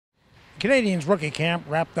Canadiens rookie camp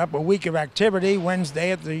wrapped up a week of activity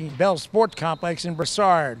Wednesday at the Bell Sports Complex in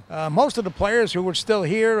Brossard. Most of the players who were still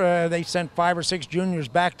here, they sent 5 or 6 juniors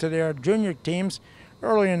back to their junior teams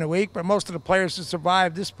early in the week, but most of the players who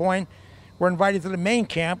survived this point were invited to the main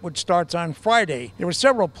camp, which starts on Friday. There were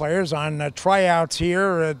several players on tryouts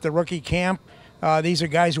here at the rookie camp. These are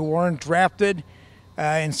guys who weren't drafted.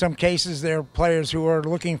 In some cases, they're players who are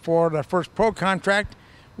looking for their first pro contract.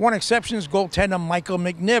 One exception is goaltender Michael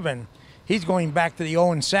McNiven. He's going back to the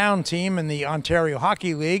Owen Sound team in the Ontario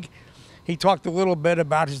Hockey League. He talked a little bit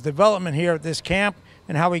about his development here at this camp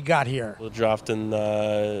and how he got here. The draft in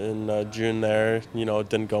June there, it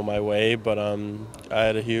didn't go my way, but I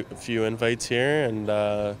had a few invites here,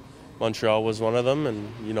 and Montreal was one of them,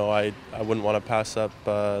 and I wouldn't want to pass up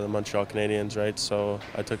the Montreal Canadiens, right? So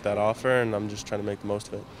I took that offer, and I'm just trying to make the most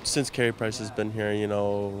of it. Since Carey Price has been here,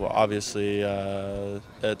 obviously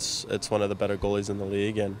it's one of the better goalies in the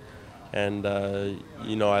league, and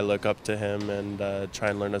I look up to him and try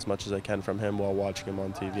and learn as much as I can from him while watching him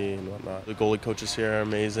on TV and whatnot. The goalie coaches here are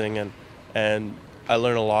amazing, and I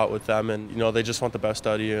learn a lot with them, and they just want the best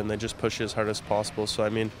out of you, and they just push you as hard as possible. So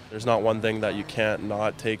there's not one thing that you can't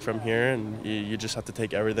not take from here, and you just have to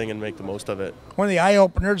take everything and make the most of it. One of the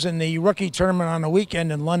eye-openers in the rookie tournament on the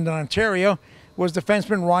weekend in London, Ontario, was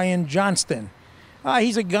defenseman Ryan Johnston.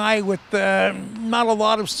 He's a guy with not a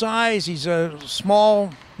lot of size. He's a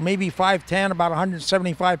small, maybe 5'10", about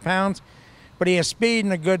 175 pounds, but he has speed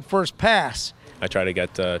and a good first pass. I try to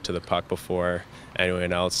get to the puck before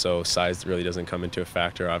anyone else, so size really doesn't come into a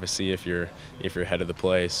factor, obviously, if you're ahead of the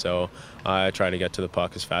play. So I try to get to the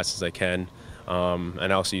puck as fast as I can, and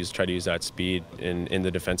I also try to use that speed in the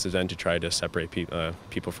defensive end to try to separate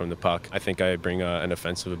people from the puck. I think I bring an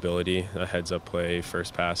offensive ability, a heads-up play,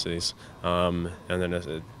 first passes, and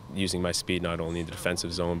then using my speed not only in the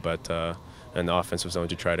defensive zone but in the offensive zone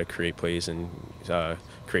to try to create plays and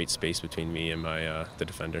create space between me and the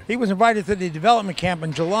defender. He was invited to the development camp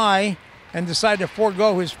in July and decided to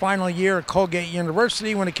forego his final year at Colgate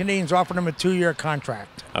University when the Canadiens offered him a 2-year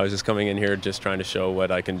contract. I was just coming in here just trying to show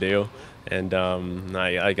what I can do, and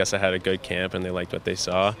I guess I had a good camp and they liked what they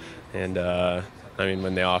saw, and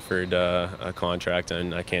when they offered a contract,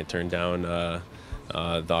 and I can't turn down the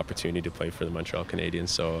opportunity to play for the Montreal Canadiens,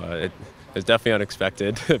 so it was definitely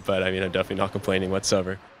unexpected, but I'm definitely not complaining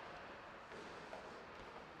whatsoever.